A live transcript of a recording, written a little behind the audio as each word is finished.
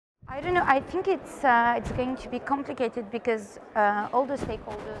I don't know. I think it's going to be complicated because all the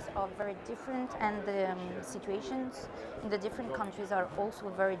stakeholders are very different, and the situations in the different countries are also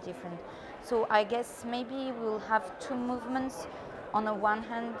very different. So I guess maybe we'll have two movements. On the one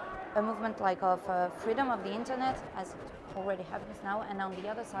hand, a movement like of freedom of the internet, as it already happens now, and on the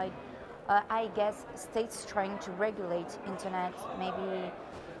other side, I guess states trying to regulate internet, maybe.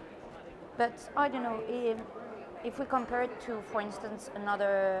 But I don't know if we compare it to, for instance,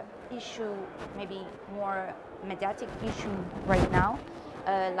 another issue, maybe more mediatic issue right now,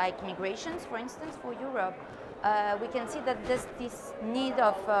 like migrations, for instance, for Europe. We can see that there's this need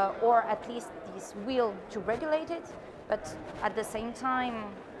of, or at least this will to regulate it, but at the same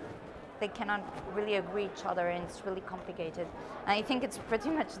time, they cannot really agree each other, and it's really complicated. And I think it's pretty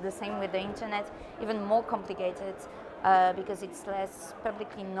much the same with the internet, even more complicated because it's less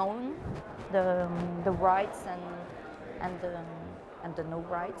publicly known, the rights and the no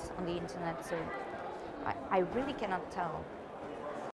rights on the internet. So I really cannot tell.